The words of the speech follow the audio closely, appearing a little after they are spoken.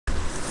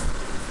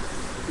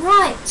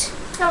Right.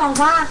 Hello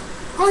there.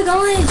 Hi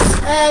guys.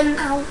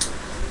 Ow.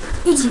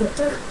 Idiot.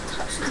 Don't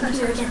touch the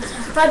computer again.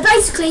 Right,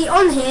 basically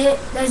on here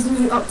there's a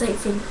new update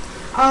thing.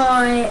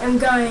 I am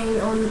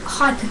going on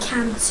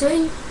Hypercam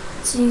 2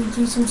 to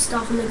do some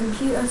stuff on the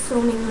computer,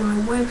 filming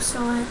my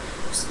website.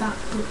 It's about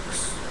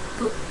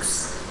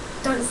books.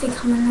 Don't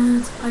think I'm a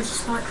nerd. I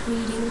just like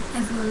reading.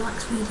 Everyone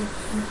likes reading.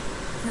 Yeah.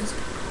 Most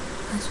people.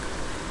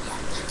 Yeah.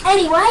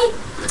 Anyway,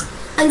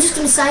 I'm just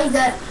going to say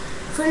that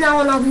from now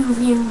on I'll be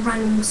reviewing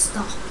random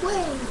stuff.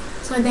 Wait.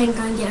 So Ben,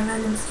 go and get a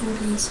random thing,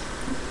 please.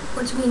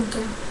 What do you mean,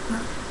 go?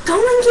 Go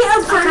and get a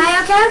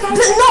random. Okay. But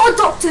not a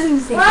Doctor Who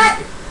thing.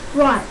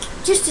 Right.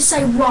 Just to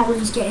say while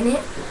he's getting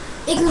it.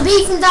 It can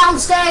be from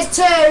downstairs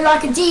too,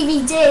 like a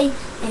DVD.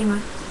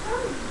 Anyway.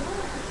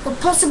 Or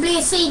possibly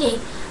a CD.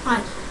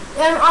 Right.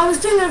 I was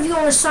doing a review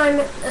on a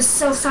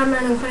Self-Signed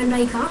and Crane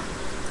Baker.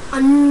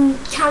 I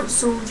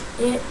cancelled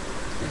it.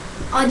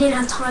 I didn't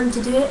have time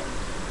to do it.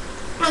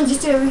 I'm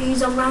just doing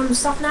reviews on random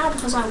stuff now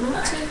because I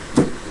want to.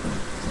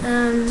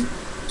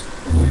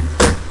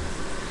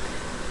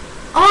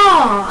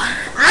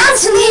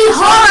 Anthony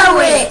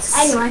Horowitz!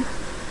 Anyway.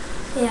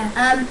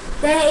 Yeah.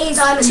 There is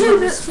two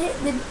books,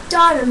 the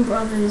Diamond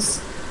Brothers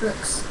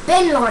books.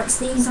 Ben likes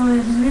these. They're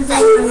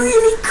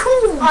really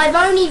cool. I've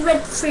only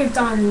read 3 of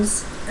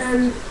Diamonds.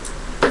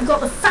 We've got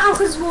the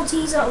Falcon's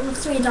Maltese out of the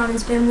 3 of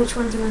Diamonds. Ben, which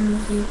one do you want to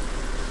review?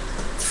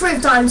 3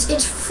 of Diamonds.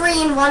 It's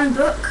 3 in 1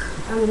 book.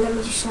 Let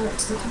me just show it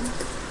to the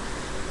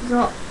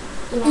camera.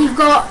 You've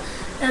got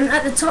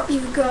at the top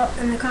you've got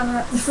in the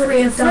cover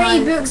 3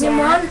 books in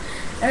one.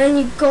 And then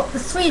you've got the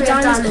 3 of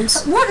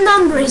Diamonds. What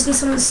number is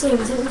this on the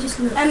series? Let me just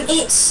look.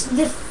 It's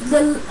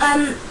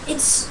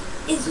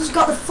it's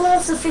got the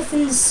 4th, the 5th,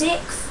 and the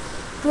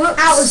 6th books.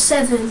 Out of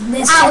 7.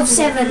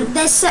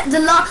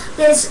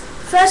 There's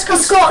first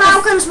comes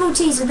Falcon's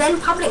Malteser, then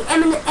Public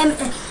Enemy.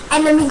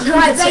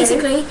 Right,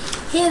 basically,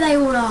 here they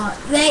all are.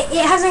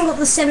 It hasn't got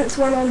the 7th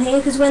one on here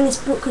because when this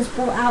book was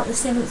brought out, the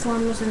 7th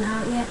one wasn't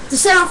out yet. The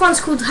 7th one's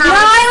called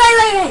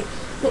Wait.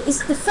 It's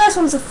the first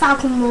one's a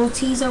Falcon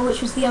Malteser,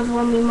 which was the other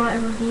one we might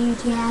have reviewed.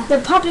 Yeah. The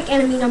Public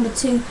Enemy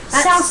 #2,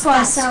 South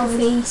by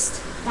Southeast.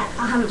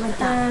 I haven't read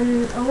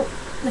that.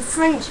 The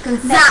French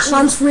Confection. That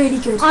one's really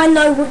good. I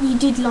Know What You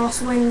Did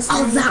Last Wednesday.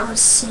 Oh, that was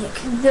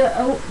sick.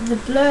 The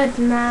Blurred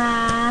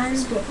Man.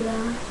 It's a bit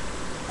blurry.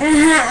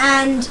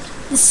 And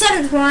the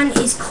 7th one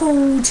is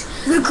called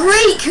The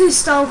Greek Who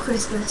Stole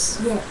Christmas.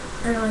 Yeah.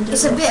 And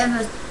it's a bit of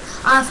a.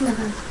 I've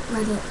never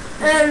read it.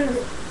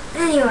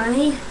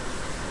 Anyway.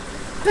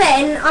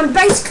 Ben, I'm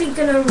basically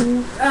going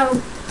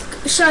to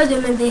show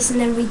them this and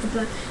then read the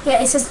book.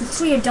 Yeah, it says the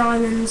 3 of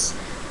Diamonds.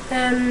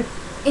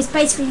 It's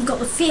basically got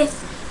the 4th,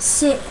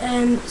 5th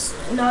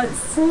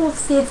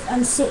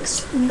and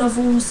 6th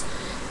novels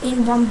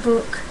in one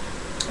book.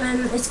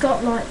 It's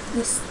got like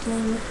this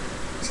thing.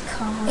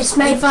 It's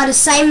made by the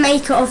same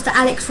maker of the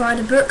Alex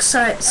Rider book,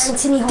 so it's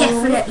Anthony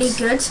definitely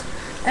good.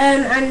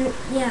 And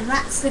yeah,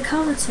 that's the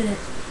cover to it.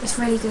 It's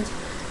really good.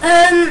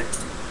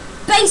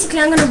 Basically,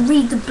 I'm going to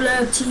read the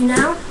blurb to you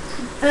now.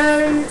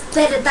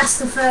 That's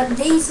the first.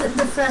 These are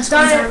the first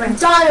ones I read.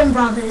 Diamond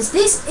Brothers.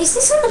 Is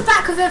this on the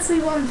back of every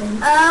one then?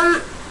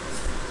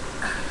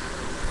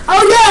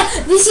 Oh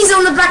yeah, this is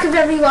on the back of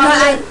every one.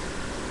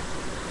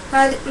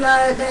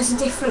 No, there's a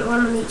different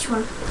one on each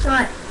one.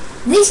 Right.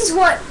 This is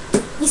what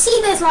you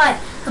see. There's like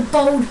a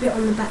bold bit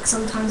on the back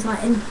sometimes,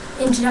 like an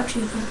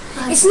introductory thing.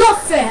 Right. It's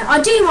not fair. I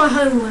do my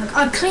homework.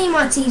 I clean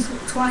my teeth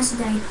twice a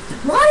day.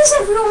 Why does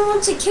everyone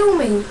want to kill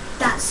me?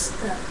 That's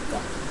the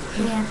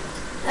yeah.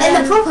 And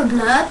the proper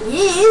blurb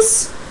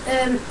is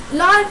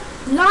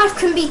life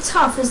can be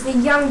tough as the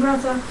young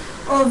brother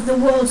of the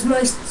world's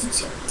most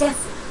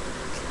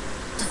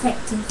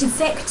defective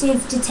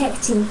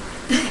detective.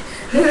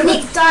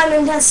 Nick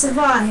Diamond has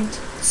survived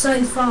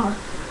so far.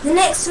 The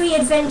next 3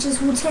 adventures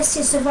will test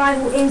his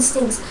survival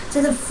instincts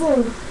to the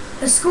full.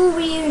 A school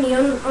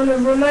reunion on a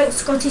remote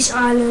Scottish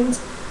island,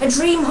 a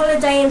dream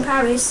holiday in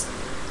Paris,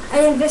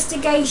 an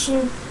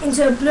investigation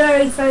into a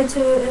blurry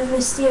photo of a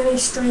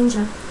mysterious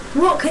stranger.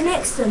 What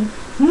connects them?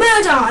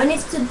 Murder! And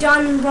if the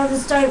Diamond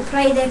Brothers don't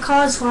play their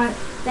cards right,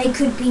 they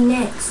could be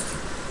next.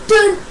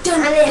 Dun,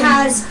 dun, and it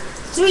has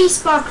 3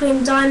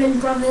 sparkling Diamond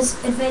Brothers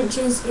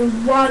adventures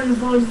in 1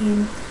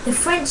 volume. The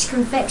French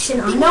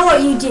Confection, I Know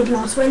What You Did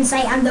Last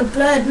Wednesday, and The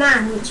Blurred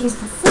Man, which is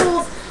the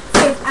 4th,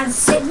 5th and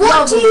 6th.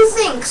 What do you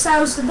think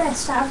sounds the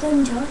best out of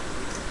them, John?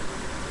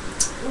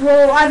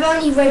 Well, I've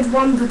only read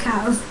 1 book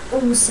out of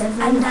all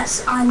 7. And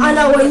that's I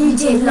Know What You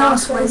Did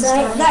Last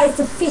Wednesday. That is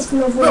the 5th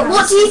novel. But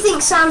what do you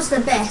think sounds the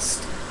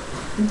best?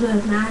 The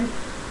Blurred Man.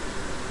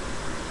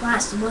 Well,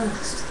 that's the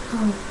worst.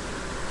 Oh.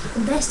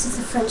 The best is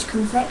the French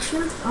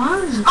Confection.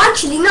 Oh.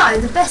 Actually, no,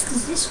 the best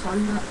is this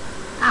one, but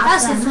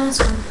that's the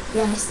first one.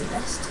 Yeah, it's the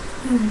best.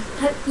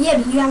 Yeah,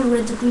 but you haven't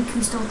read The Greek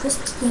Who Stole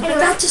Christmas. Yeah, anyway,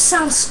 that just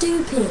sounds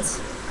stupid.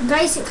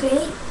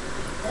 Basically,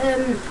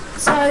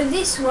 so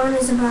this one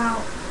is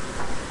about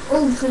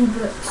all 3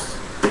 books.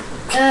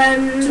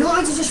 Do you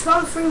want me to just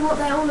run through what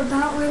they're all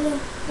about, really?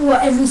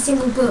 What, every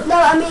single book? No,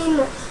 I mean,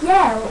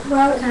 yeah,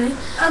 well,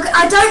 Okay.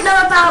 I don't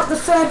know about the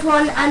 3rd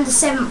one and the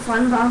 7th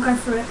one, but I'll go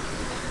through it.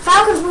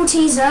 Falcon's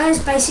Malteser is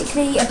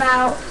basically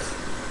about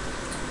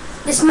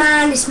this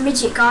man, this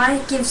midget guy,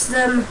 gives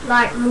them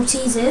like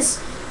Maltesers.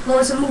 Well,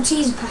 it's a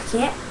Malteser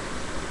packet.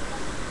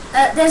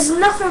 There's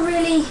nothing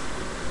really.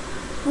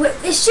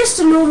 It's just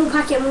a normal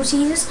packet of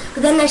Maltesers,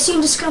 but then they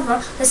soon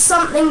discover there's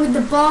something with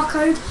the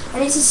barcode,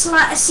 and it's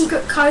a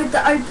secret code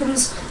that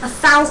opens a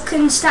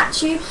falcon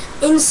statue.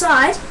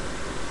 Inside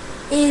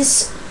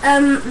is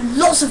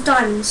lots of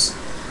diamonds,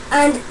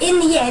 and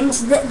in the end,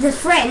 the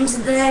friend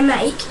that they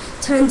make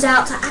turns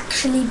out to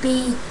actually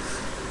be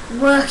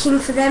working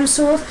for them,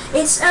 sort of.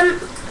 It's and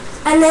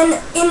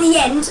then in the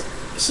end,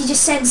 she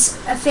just sends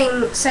a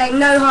thing saying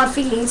no hard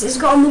feelings. It's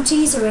got a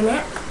Malteser in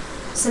it,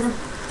 so the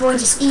boy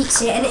just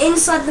eats it, and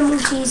inside the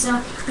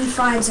Malteser he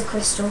finds a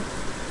crystal.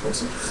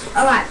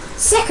 Alright,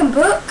 2nd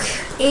book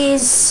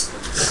is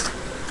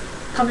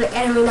Public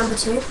Enemy number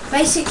 2.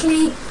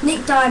 Basically,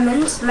 Nick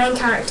Diamond, main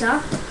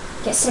character,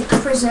 gets sent to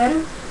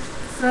prison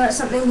for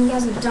something he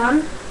hasn't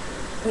done.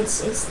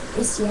 It's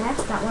yeah,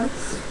 that one.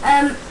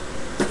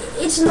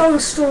 It's a long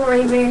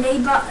story really,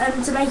 but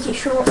to make it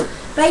short,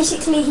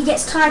 basically he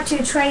gets tied to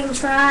a train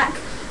track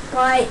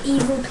by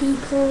evil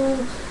people,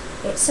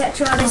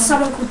 etc. There's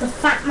someone called the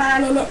Fat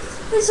Man in it.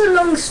 It's a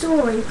long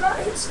story, but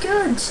it's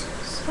good.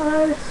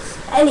 So,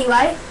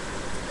 anyway.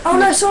 Oh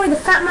no, sorry, the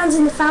Fat Man's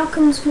in the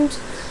Falcon's.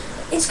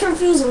 It's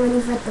confusing when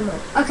you've read them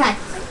all. Okay.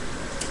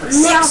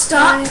 Next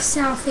up,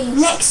 Southeast.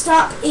 Next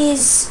up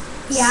is,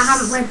 yeah, I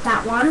haven't read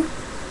that one.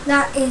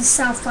 That is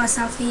South by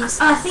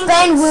Southeast. I think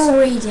Ben will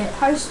read it,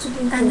 supposed to be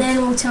good. and then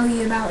we'll tell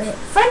you about it.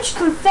 French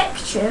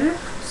Confection.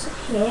 So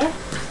here.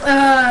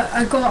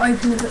 I got to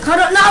open the book. Hold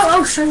on, no,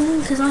 I'll show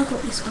you because I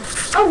got this one.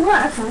 Oh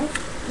right, okay.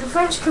 The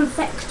French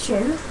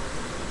Confection.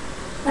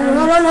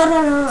 No,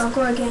 I've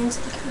got to get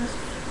into the camera.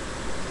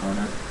 Hold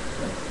on.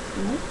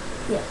 No?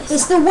 Yeah,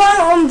 It's the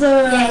one on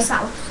the... Yeah, it's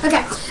that one.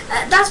 Okay,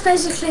 that's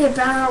basically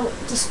about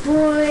this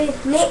boy,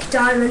 Nick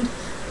Diamond,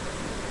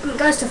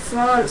 goes to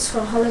France for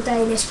a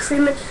holiday. There's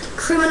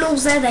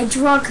criminals there, they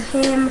drug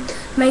him,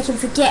 make him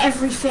forget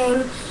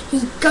everything.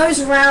 He goes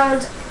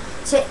around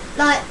to,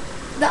 like,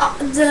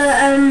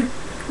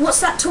 what's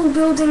that tall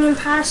building in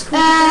Paris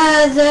called?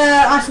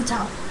 The Eiffel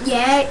Tower.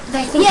 Yeah,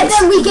 they think Yeah, it's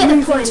then we get the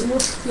moving point.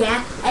 towards-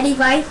 Yeah,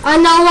 anyway, I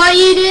know what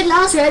you did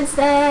last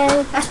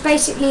Wednesday. that's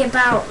basically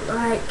about,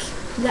 like,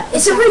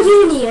 it's a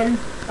reunion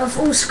of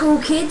all school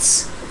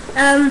kids,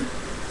 and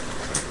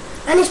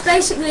it's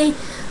basically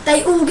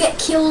they all get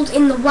killed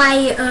in the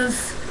way of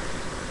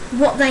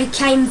what they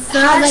came first.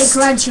 How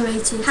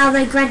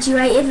they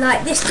graduated.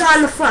 Like this guy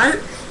in the front,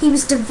 he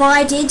was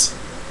divided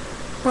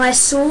by a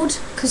sword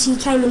because he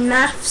came in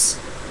maths.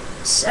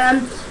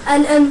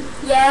 And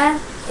yeah,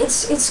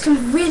 it's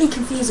really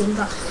confusing,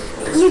 but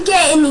you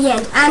get it in the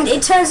end, and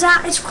it turns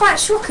out it's quite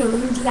shocking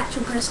who the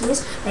actual person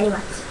is. Anyway,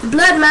 the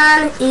Blurred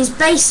Man is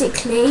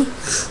basically,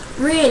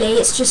 really,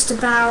 it's just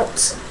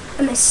about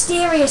a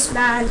mysterious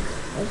man.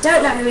 They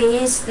don't know who he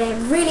is. They're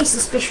really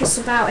suspicious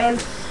about him,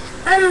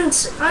 and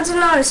I don't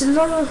know. It's a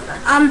long.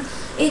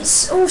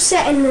 It's all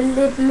set in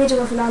the middle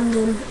of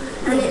London,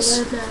 and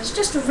it's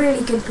just a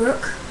really good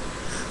book.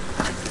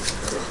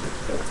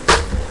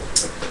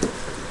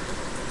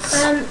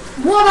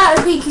 What about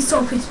the Peaky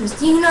Stole Christmas?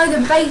 Do you know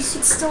the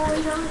basic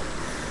story though?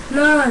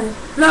 No,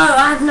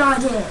 I have no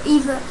idea.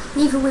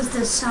 Neither with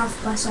the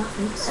South by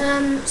Southeast.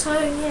 So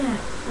yeah,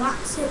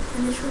 that's it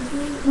for this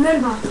review.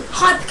 Remember,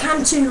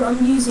 Hypercam 2,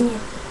 I'm using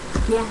it.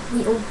 Yeah,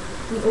 we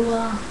all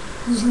are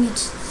using it.